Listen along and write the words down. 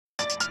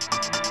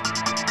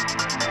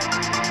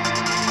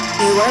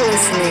You are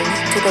listening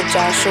to the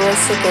Joshua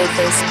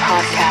Sigafus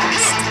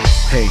podcast.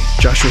 Hey,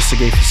 Joshua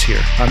Sigafus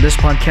here. On this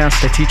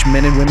podcast, I teach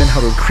men and women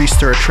how to increase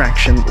their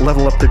attraction,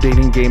 level up their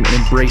dating game, and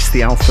embrace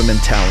the alpha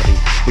mentality.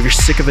 If you're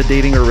sick of a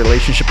dating or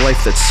relationship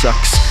life that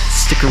sucks,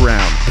 stick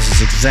around. This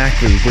is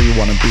exactly where you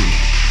want to be.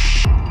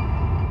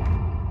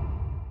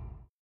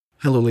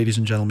 Hello, ladies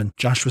and gentlemen.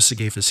 Joshua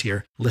Sigafus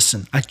here.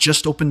 Listen, I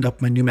just opened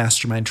up my new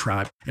Mastermind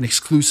Tribe, an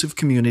exclusive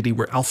community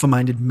where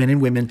alpha-minded men and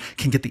women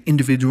can get the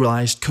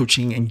individualized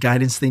coaching and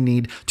guidance they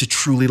need to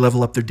truly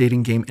level up their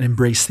dating game and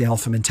embrace the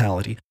alpha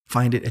mentality.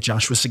 Find it at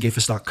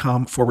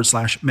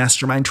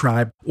joshuasigafus.com/mastermind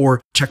tribe,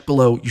 or check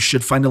below. You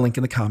should find a link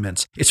in the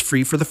comments. It's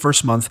free for the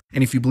first month,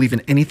 and if you believe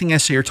in anything I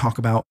say or talk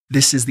about,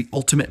 this is the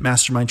ultimate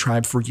Mastermind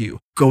Tribe for you.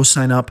 Go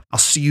sign up. I'll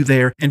see you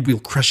there, and we'll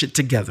crush it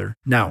together.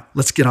 Now,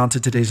 let's get on to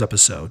today's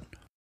episode.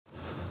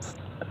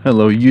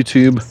 Hello,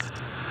 YouTube.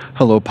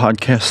 Hello,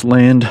 podcast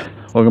land.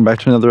 Welcome back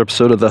to another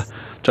episode of the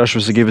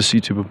Joshua Sigafus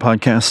YouTube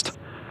podcast.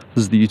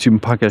 This is the YouTube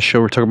and podcast show.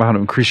 We're talking about how to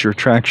increase your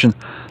attraction,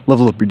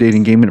 level up your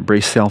dating game, and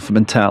embrace the alpha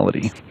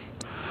mentality.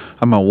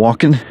 I'm out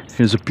walking. It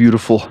is a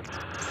beautiful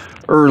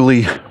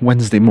early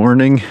Wednesday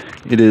morning.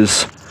 It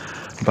is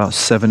about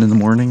 7 in the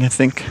morning, I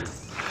think.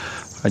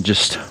 I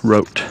just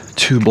wrote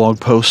 2 blog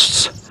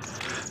posts,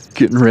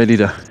 getting ready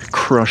to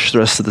crush the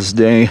rest of this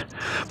day.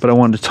 But I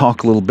wanted to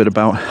talk a little bit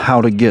about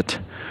how to get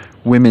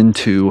women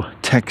to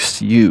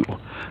text you,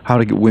 how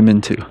to get women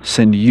to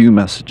send you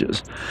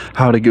messages,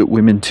 how to get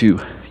women to,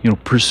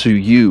 pursue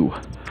you.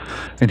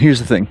 And here's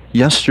the thing.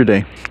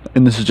 Yesterday,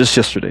 and this is just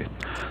yesterday,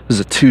 this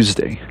is a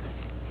Tuesday,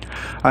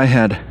 I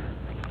had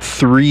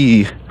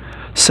 3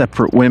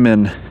 separate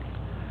women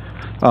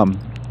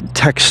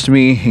text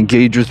me,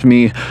 engage with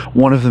me.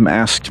 One of them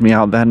asked me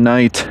out that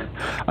night.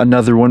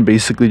 Another one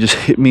basically just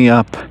hit me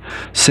up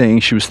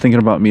saying she was thinking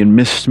about me and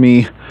missed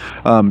me.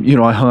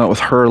 I hung out with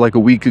her like a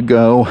week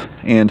ago,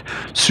 and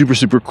super,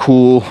 super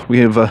cool. We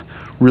have a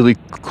really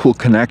cool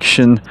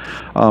connection.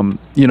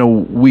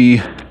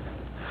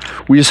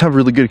 We just have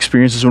really good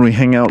experiences when we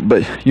hang out,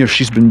 but,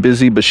 she's been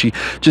busy, but she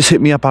just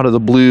hit me up out of the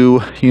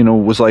blue,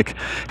 was like,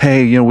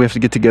 hey, we have to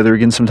get together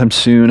again sometime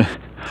soon.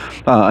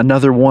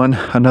 Another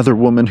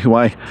woman who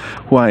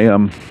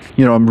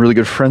I'm really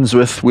good friends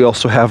with. We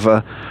also have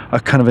a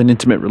kind of an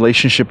intimate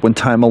relationship when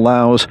time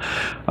allows.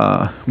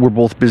 We're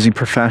both busy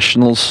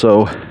professionals,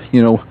 so,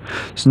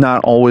 it's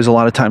not always a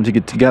lot of time to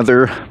get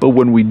together, but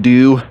when we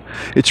do,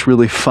 it's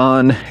really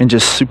fun and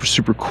just super,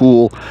 super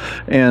cool.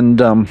 And,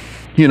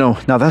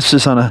 now that's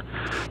just now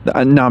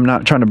I'm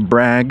not trying to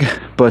brag,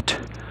 but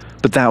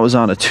that was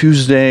on a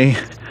Tuesday.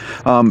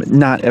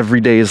 Not every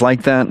day is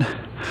like that.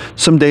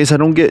 Some days I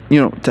don't get,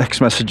 text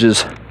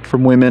messages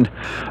from women,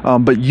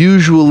 but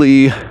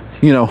usually,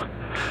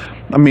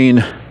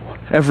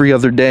 every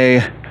other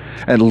day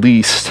at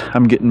least,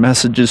 I'm getting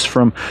messages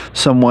from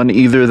someone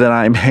either that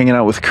I'm hanging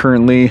out with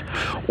currently,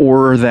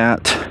 or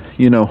that,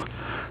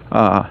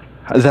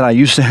 that I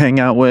used to hang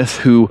out with,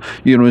 who,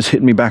 is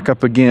hitting me back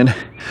up again.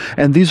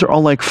 And these are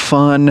all like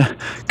fun,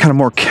 kind of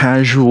more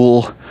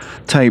casual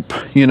type,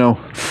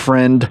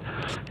 friend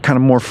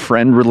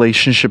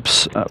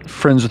relationships,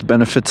 friends with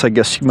benefits, I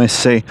guess you might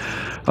say.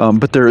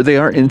 But they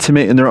are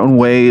intimate in their own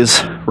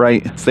ways,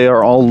 right? They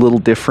are all a little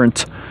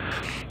different.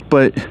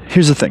 But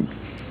here's the thing.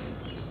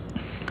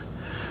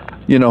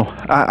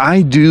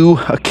 I do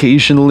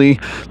occasionally,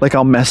 like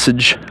I'll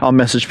message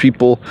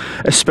people,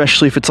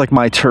 especially if it's like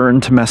my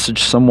turn to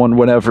message someone,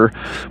 whatever.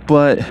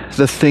 But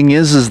the thing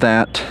is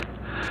that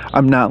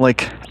I'm not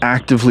like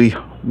actively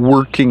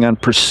working on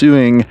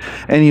pursuing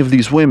any of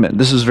these women.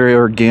 This is very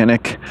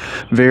organic,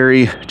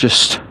 very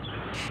just,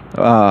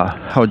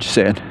 how would you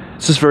say it?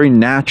 It's just very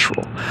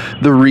natural.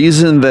 The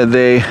reason that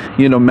they,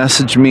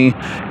 message me,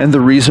 and the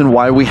reason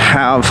why we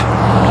have,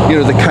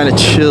 the kind of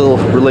chill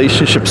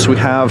relationships we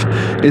have,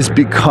 is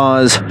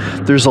because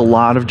there's a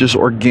lot of just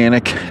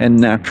organic and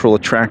natural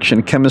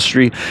attraction,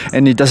 chemistry,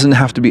 and it doesn't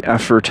have to be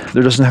effort.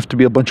 There doesn't have to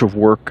be a bunch of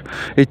work.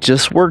 It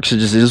just works. It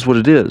just is what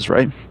it is,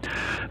 right?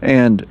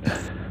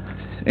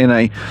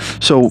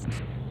 So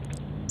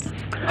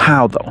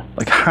how though?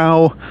 Like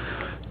how,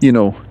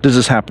 does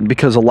this happen?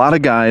 Because a lot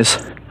of guys,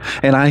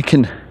 and I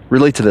can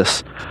relate to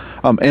this,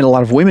 and a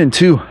lot of women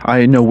too.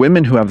 I know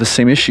women who have the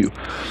same issue.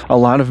 A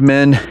lot of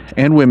men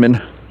and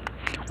women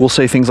will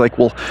say things like,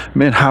 well,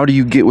 man, how do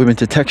you get women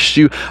to text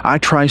you? I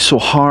try so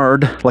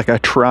hard. Like I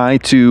try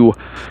to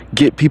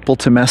get people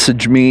to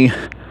message me.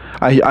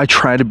 I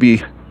try to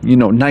be,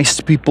 nice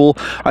to people.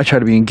 I try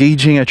to be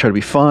engaging. I try to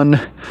be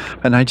fun.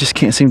 And I just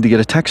can't seem to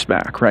get a text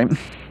back, right?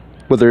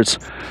 Whether it's,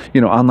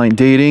 online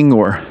dating,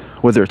 or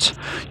whether it's,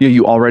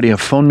 you already have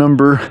phone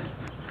number,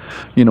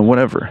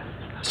 whatever.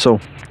 So,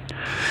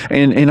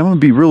 and I'm going to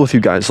be real with you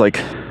guys. Like,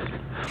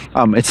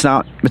 it's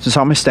not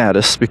my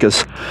status,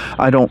 because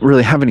I don't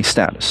really have any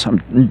status.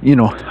 I'm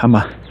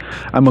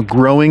a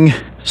growing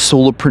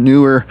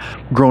solopreneur,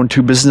 growing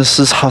 2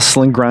 businesses,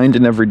 hustling,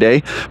 grinding every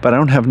day, but I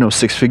don't have no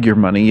 6-figure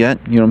money yet.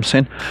 You know what I'm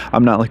saying?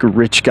 I'm not like a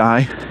rich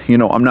guy.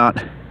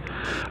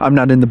 I'm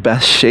not in the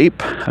best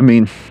shape.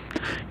 I'm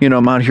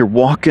out here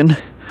walking.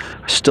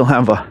 I still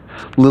have a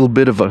little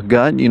bit of a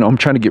gut. I'm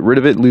trying to get rid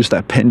of it, lose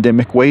that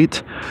pandemic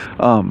weight.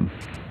 I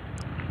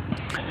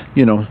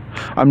don't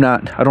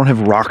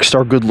have rock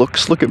star good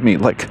looks. Look at me.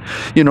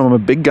 I'm a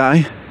big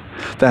guy.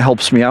 That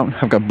helps me out.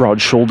 I've got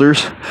broad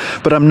shoulders,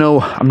 but I'm no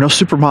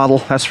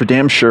supermodel. That's for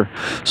damn sure.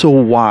 So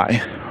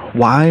why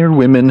are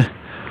women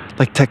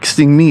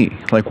texting me?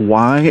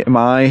 Why am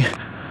I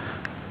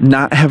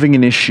not having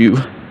an issue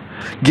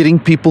getting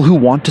people who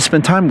want to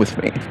spend time with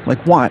me?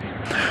 Why?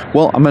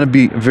 Well, I'm going to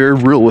be very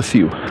real with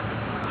you.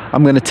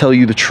 I'm going to tell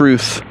you the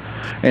truth,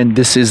 and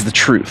this is the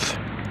truth.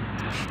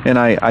 And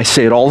I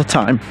say it all the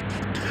time,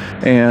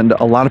 and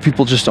a lot of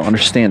people just don't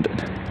understand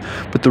it.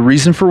 But the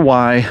reason for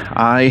why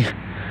I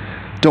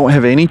don't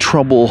have any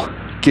trouble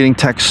getting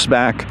texts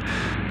back,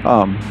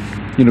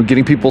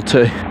 getting people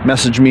to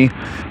message me,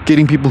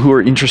 getting people who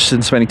are interested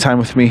in spending time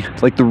with me,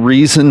 the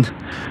reason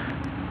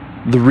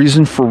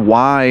for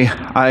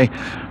why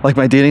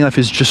my dating life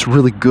is just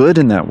really good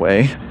in that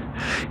way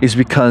is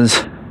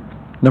because,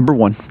 number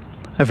one,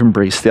 I've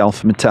embraced the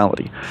alpha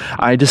mentality.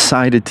 I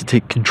decided to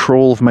take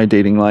control of my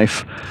dating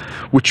life,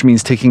 which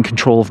means taking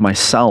control of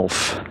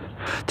myself,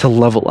 to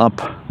level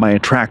up my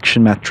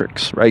attraction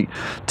metrics, right?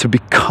 To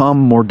become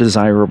more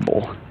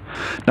desirable.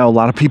 Now, a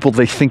lot of people,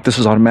 they think this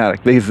is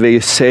automatic. They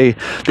say,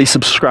 they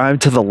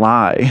subscribe to the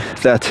lie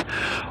that,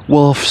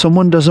 well, if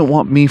someone doesn't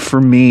want me for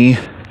me,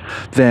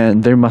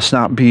 then they must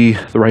not be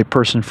the right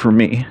person for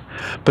me.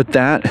 But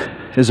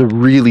that is a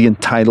really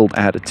entitled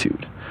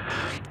attitude.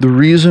 The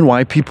reason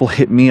why people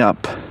hit me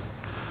up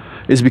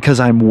is because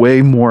I'm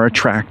way more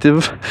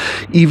attractive,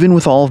 even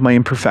with all of my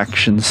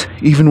imperfections,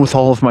 even with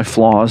all of my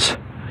flaws.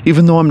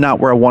 Even though I'm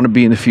not where I want to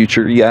be in the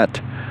future yet,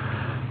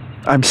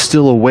 I'm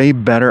still a way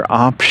better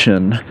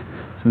option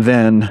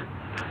than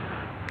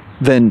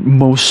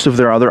most of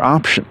their other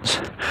options,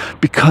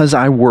 because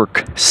I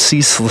work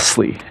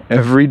ceaselessly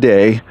every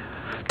day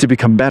to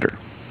become better.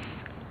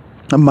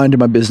 I'm minding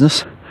my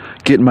business,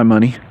 getting my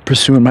money,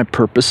 pursuing my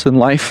purpose in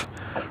life,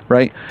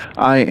 right?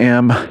 I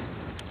am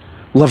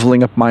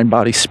leveling up mind,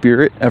 body,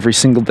 spirit every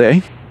single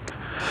day.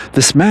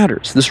 This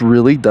matters. This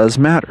really does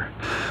matter.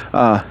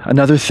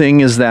 Another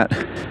thing is that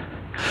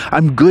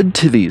I'm good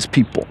to these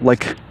people.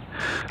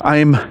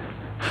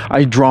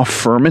 I draw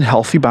firm and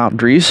healthy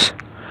boundaries.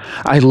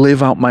 I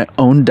live out my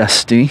own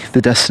destiny,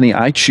 the destiny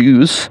I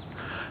choose.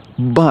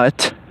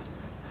 But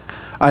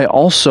I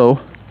also,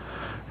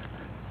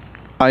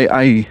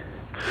 I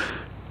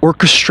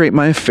orchestrate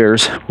my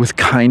affairs with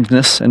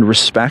kindness and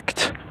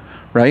respect,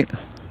 right?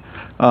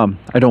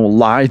 I don't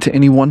lie to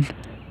anyone.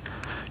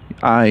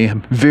 I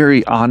am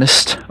very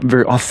honest, I'm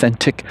very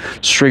authentic,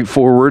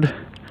 straightforward,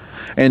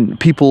 and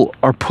people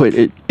are put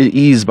at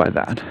ease by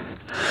that.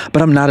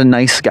 But I'm not a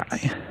nice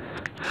guy.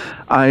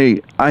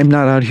 I'm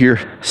not out here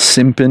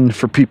simping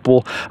for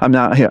people. I'm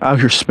not out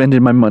here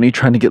spending my money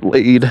trying to get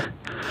laid.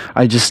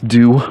 I just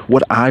do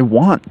what I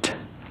want,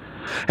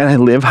 and I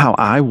live how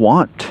I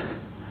want.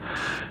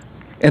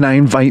 And I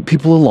invite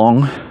people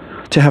along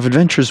to have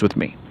adventures with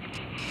me.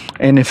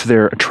 And if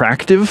they're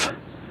attractive,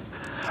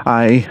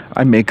 I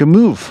make a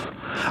move.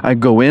 I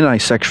go in, I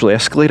sexually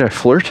escalate, I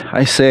flirt.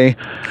 I say,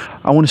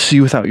 I want to see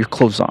you without your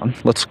clothes on.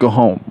 Let's go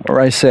home. Or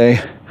I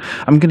say,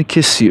 I'm going to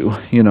kiss you,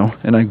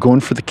 and I go in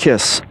for the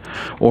kiss.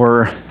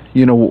 Or,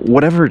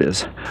 whatever it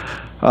is.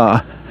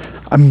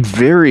 I'm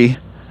very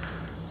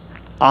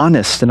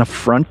honest and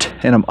upfront,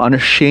 and I'm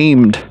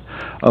unashamed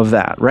of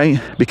that, right?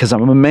 Because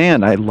I'm a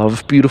man. I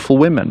love beautiful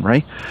women,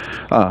 right?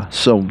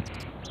 So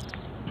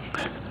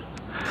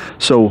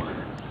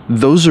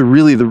those are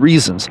really the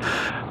reasons.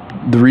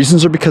 The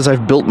reasons are because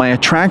I've built my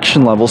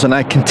attraction levels, and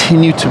I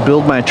continue to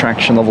build my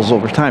attraction levels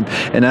over time.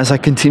 And as I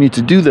continue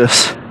to do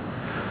this,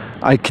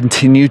 I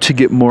continue to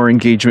get more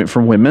engagement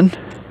from women.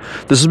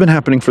 This has been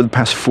happening for the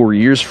past 4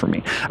 years for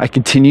me. I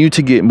continue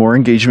to get more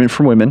engagement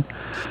from women.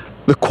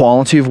 The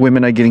quality of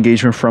women I get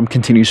engagement from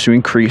continues to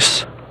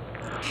increase.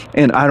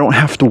 And I don't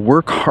have to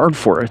work hard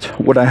for it.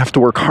 What I have to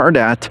work hard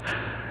at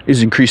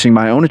is increasing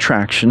my own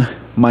attraction,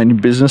 minding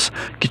business,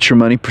 get your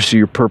money, pursue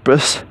your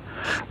purpose,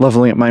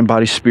 leveling up mind,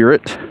 body,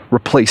 spirit,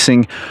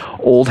 replacing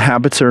old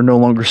habits that are no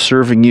longer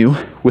serving you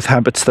with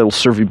habits that will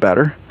serve you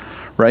better,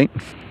 right?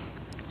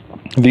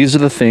 These are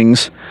the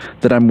things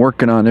that I'm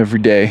working on every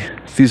day.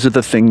 These are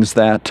the things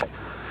that,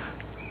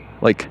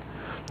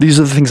 these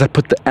are the things I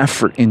put the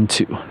effort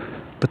into.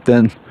 But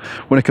then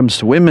when it comes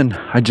to women,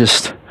 I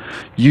just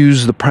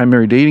use the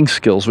primary dating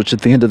skills, which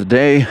at the end of the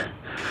day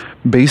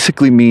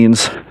basically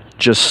means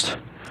just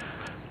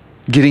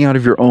getting out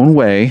of your own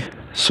way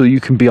so you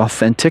can be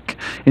authentic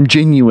and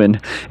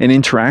genuine and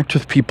interact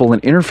with people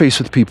and interface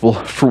with people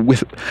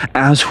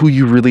as who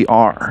you really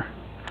are,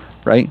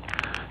 right?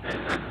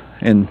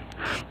 And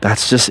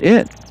that's just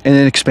it. And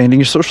then expanding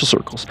your social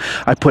circles.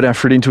 I put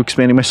effort into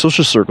expanding my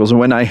social circles. And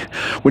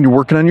when you're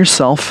working on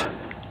yourself,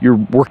 you're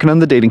working on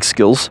the dating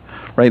skills,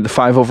 right? The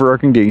 5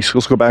 overarching dating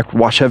skills. Go back,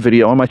 watch that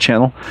video on my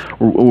channel,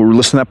 or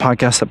listen to that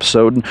podcast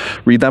episode, and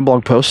read that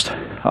blog post.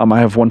 I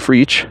have one for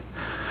each.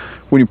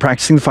 When you're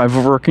practicing the 5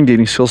 overarching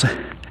dating skills,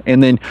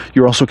 and then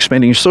you're also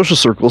expanding your social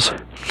circles,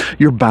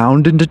 you're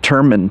bound and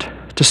determined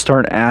to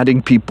start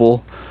adding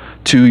people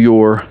to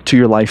your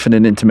life in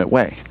an intimate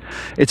way.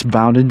 It's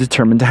bound and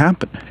determined to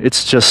happen.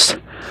 It's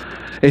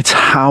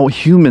how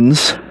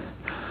humans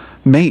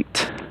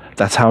mate.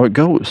 That's how it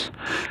goes.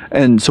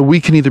 And so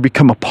we can either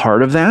become a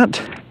part of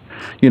that,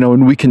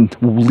 and we can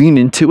lean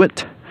into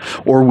it,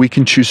 or we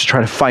can choose to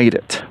try to fight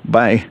it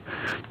by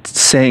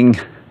saying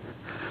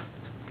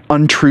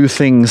untrue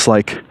things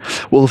like,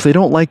 well, if they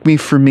don't like me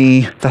for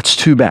me, that's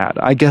too bad.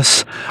 I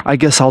guess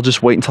I'll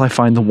just wait until I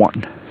find the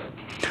one.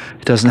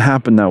 It doesn't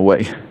happen that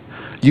way.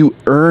 You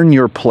earn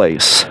your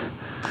place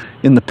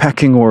in the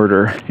pecking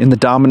order, in the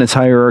dominance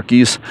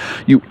hierarchies.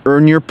 You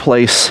earn your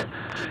place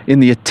in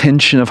the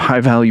attention of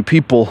high value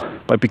people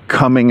by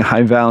becoming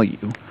high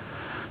value.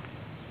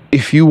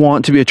 If you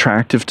want to be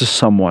attractive to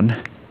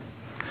someone,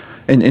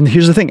 and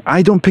here's the thing,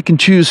 I don't pick and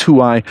choose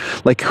who I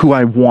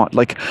want.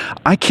 Like,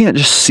 I can't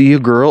just see a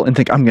girl and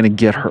think I'm going to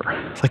get her.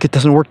 Like, it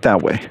doesn't work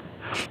that way.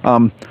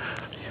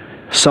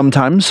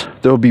 Sometimes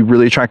there will be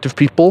really attractive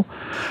people.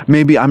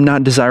 Maybe I'm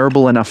not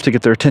desirable enough to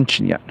get their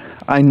attention yet.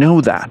 I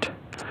know that,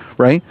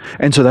 right?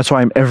 And so that's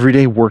why I'm every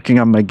day working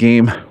on my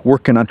game,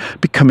 working on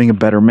becoming a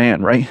better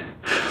man, right?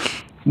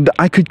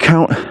 I could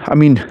count,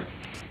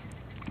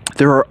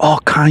 there are all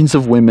kinds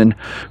of women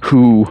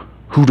who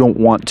don't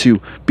want to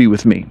be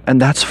with me,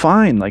 and that's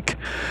fine.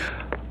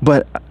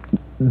 But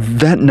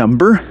that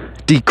number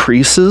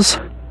decreases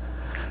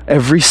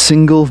every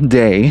single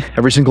day,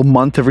 every single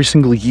month, every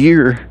single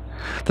year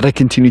that I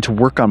continue to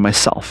work on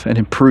myself and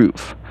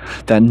improve.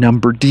 That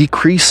number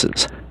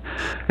decreases.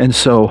 And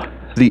so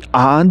the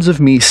odds of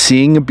me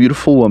seeing a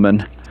beautiful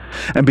woman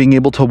and being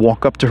able to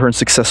walk up to her and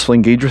successfully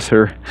engage with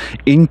her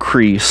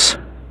increase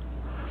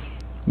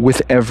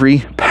with every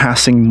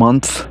passing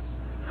month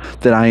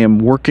that I am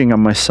working on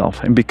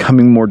myself and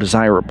becoming more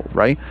desirable,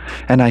 right?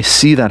 And I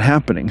see that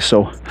happening.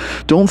 So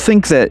don't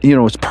think that,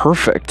 it's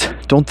perfect.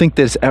 Don't think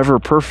that it's ever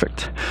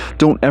perfect.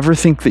 Don't ever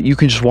think that you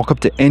can just walk up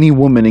to any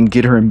woman and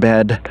get her in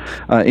bed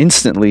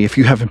instantly if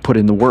you haven't put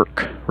in the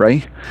work,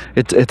 right?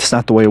 It's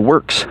not the way it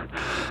works.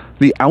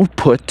 The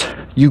output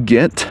you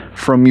get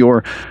from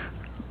your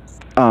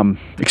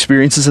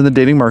experiences in the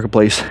dating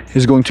marketplace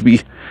is going to be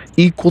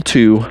equal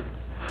to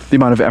the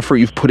amount of effort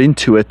you've put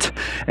into it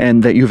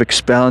and that you've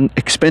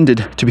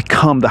expended to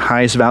become the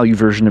highest value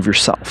version of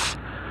yourself.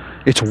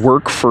 It's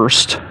work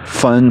first,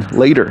 fun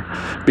later,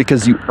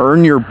 because you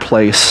earn your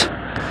place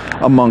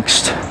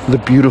amongst the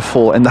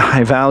beautiful and the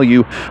high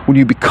value when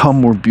you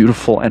become more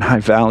beautiful and high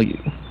value,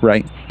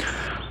 right?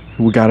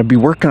 We got to be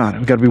working on it.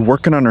 We got to be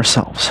working on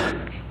ourselves.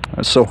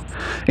 So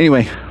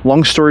anyway,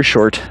 long story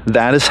short,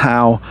 that is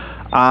how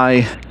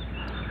I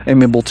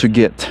am able to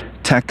get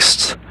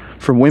texts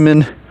from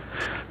women,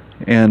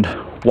 and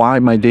why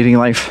my dating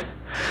life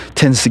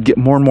tends to get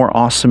more and more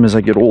awesome as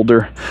I get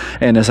older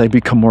and as I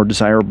become more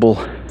desirable.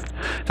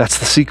 That's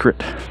the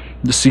secret.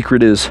 The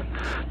secret is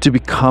to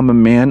become a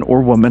man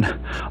or woman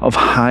of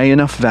high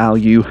enough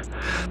value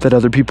that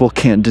other people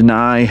can't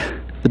deny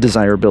the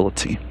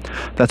desirability.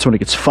 That's when it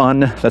gets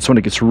fun, that's when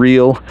it gets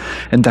real,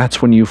 and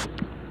that's when you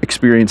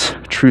experience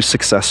true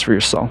success for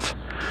yourself.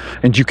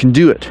 And you can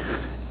do it.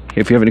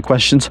 If you have any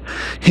questions,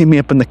 hit me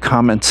up in the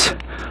comments.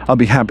 I'll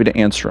be happy to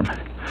answer them.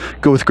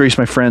 Go with grace,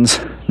 my friends.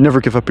 Never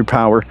give up your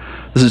power.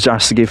 This is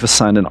Josh Sigafus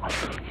signing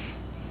off.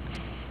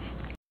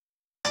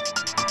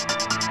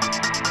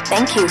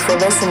 Thank you for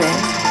listening.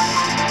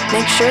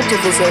 Make sure to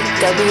visit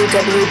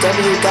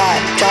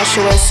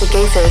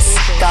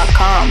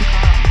www.joshuasigafus.com.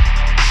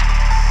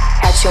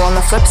 Catch you on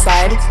the flip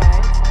side.